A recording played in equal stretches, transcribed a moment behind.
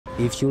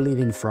If you live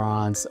in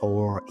France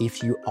or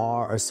if you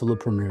are a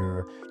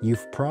solopreneur,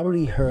 you've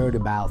probably heard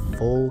about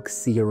Folk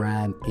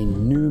CRM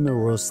in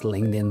numerous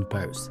LinkedIn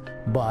posts.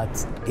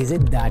 But is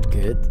it that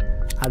good?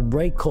 At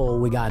Breakcold,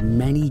 we got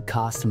many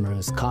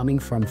customers coming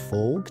from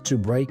Folk to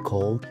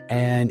Breakcold,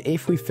 and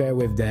if we fare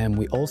with them,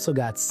 we also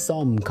got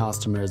some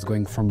customers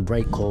going from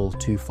Breakcold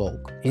to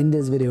Folk. In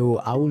this video,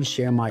 I will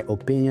share my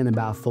opinion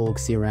about Folk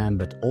CRM,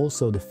 but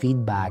also the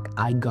feedback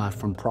I got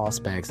from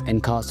prospects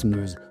and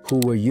customers who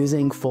were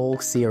using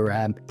Folk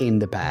CRM in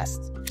the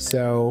past.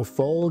 So,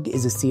 Folk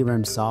is a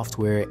CRM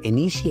software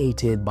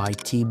initiated by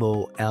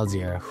Thibault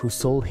Elziere, who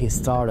sold his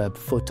startup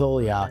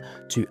Fotolia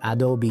to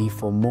Adobe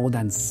for more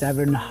than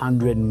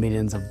 $700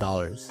 million.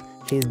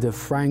 He's the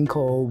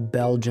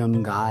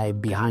Franco-Belgium guy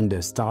behind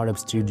the startup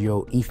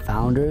studio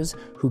eFounders,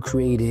 who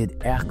created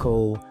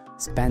Airco,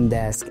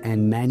 Spendesk,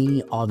 and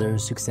many other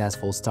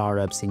successful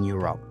startups in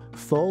Europe.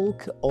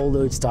 Folk,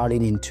 although it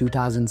started in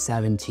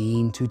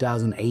 2017,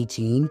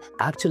 2018,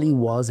 actually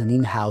was an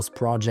in-house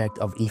project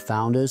of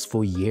eFounders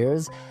for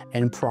years,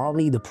 and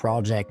probably the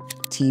project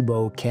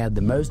Thibault cared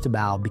the most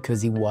about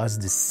because he was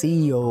the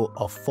CEO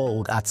of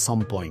Folk at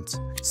some point.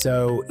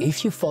 So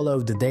if you follow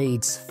the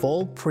dates,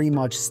 Folk pretty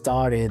much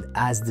started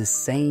at the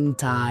same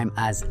time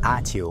as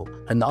Atio,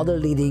 another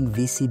leading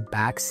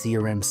VC-backed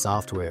CRM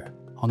software.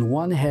 On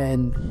one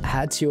hand,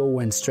 Atio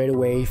went straight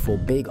away for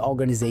big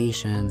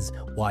organizations,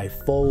 while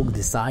Folk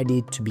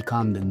decided to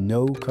become the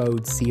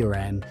no-code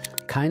CRM,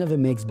 kind of a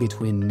mix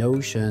between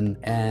Notion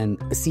and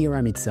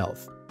CRM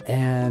itself.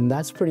 And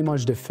that's pretty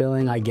much the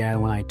feeling I get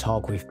when I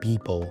talk with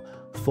people.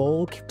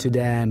 Folk to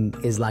them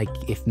is like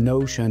if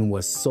Notion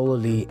was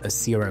solely a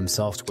CRM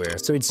software.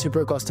 So it's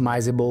super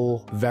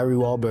customizable, very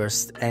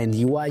robust, and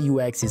UI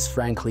UX is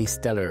frankly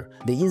stellar.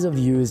 The ease of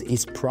use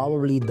is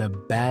probably the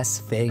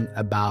best thing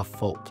about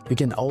Folk. You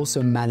can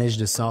also manage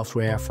the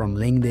software from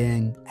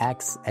LinkedIn,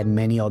 X, and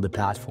many other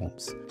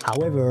platforms.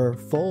 However,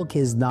 Folk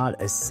is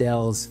not a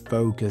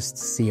sales-focused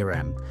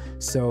CRM,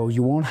 so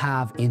you won't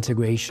have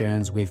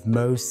integrations with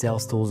most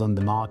sales tools on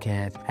the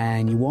market,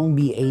 and you won't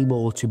be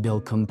able to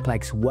build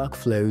complex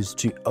workflows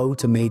to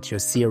automate your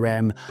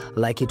CRM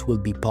like it will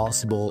be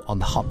possible on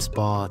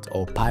HubSpot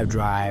or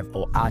Pipedrive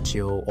or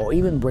Atio or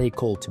even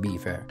Breakcold, to be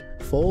fair.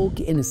 Folk,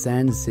 in a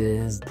sense,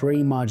 is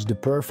pretty much the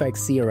perfect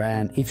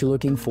CRM if you're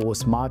looking for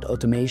smart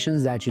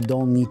automations that you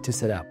don't need to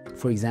set up.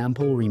 For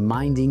example,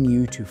 reminding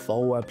you to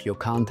follow up your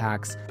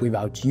contacts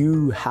without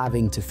you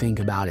having to think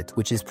about it,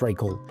 which is pretty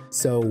cool.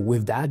 So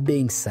with that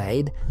being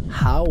said,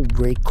 how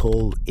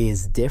Breakcold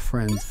is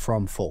different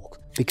from Folk?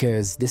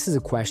 Because this is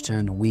a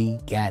question we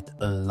get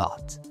a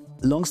lot.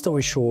 Long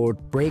story short,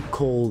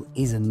 Breakcold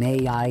is an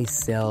AI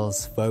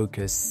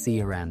sales-focused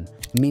CRM,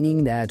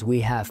 meaning that we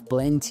have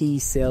plenty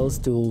sales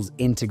tools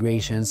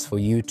integrations for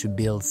you to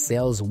build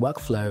sales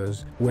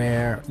workflows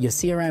where your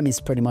CRM is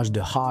pretty much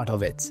the heart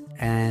of it,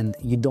 and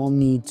you don't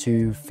need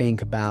to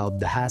think about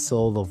the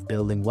hassle of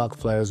building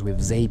workflows with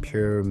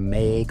Zapier,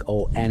 Make,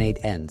 or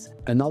N8N.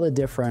 Another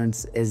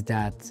difference is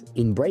that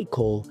in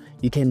Breakcold,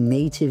 you can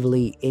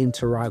natively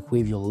interact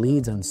with your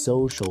leads on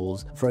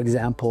socials, for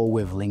example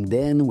with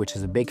LinkedIn, which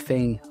is a big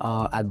thing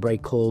at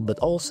Breakcold, but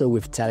also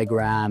with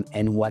Telegram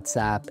and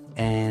WhatsApp.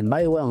 And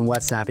by the way, on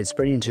WhatsApp, it's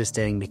pretty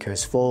interesting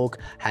because Folk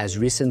has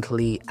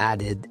recently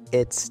added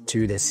it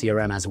to the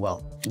CRM as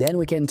well. Then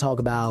we can talk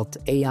about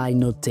AI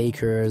note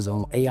takers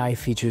or AI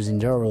features in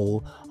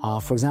general.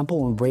 For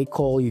example, on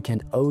Breakcold, you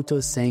can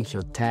auto-sync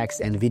your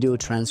text and video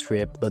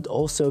transcript, but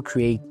also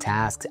create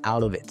tasks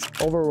out of it.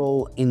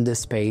 Overall, in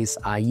this space,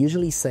 I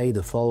usually say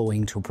the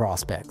following to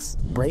prospects.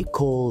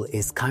 Breakcold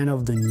is kind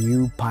of the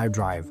new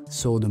Pipedrive,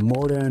 so the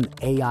modern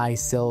AI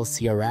sales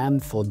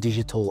CRM for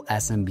digital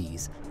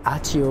SMBs.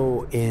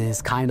 Atio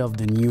is kind of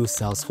the new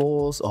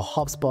Salesforce or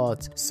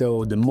HubSpot,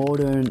 so the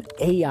modern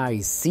AI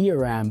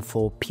CRM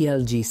for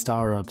PLG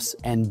startups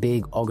and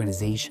big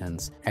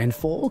organizations. And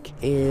Folk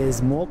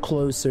is more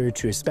closer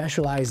to a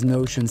specialized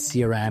Notion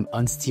CRM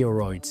on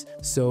steroids,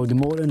 so the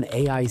modern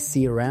AI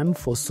CRM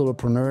for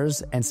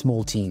solopreneurs and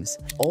small teams.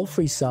 All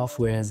three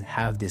softwares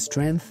have their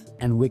strengths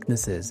and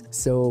weaknesses,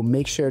 so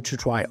make sure to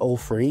try all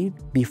three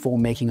before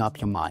making up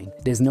your mind.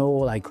 There's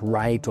no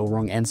right or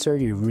wrong answer.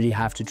 You really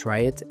have to try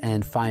it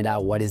and find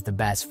out what is the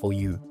best for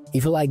you.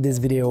 If you like this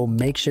video,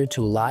 make sure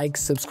to like,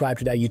 subscribe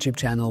to that YouTube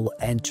channel,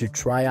 and to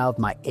try out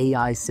my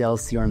AI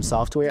sales CRM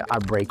software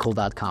at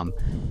breakcold.com.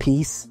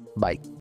 Peace, bye.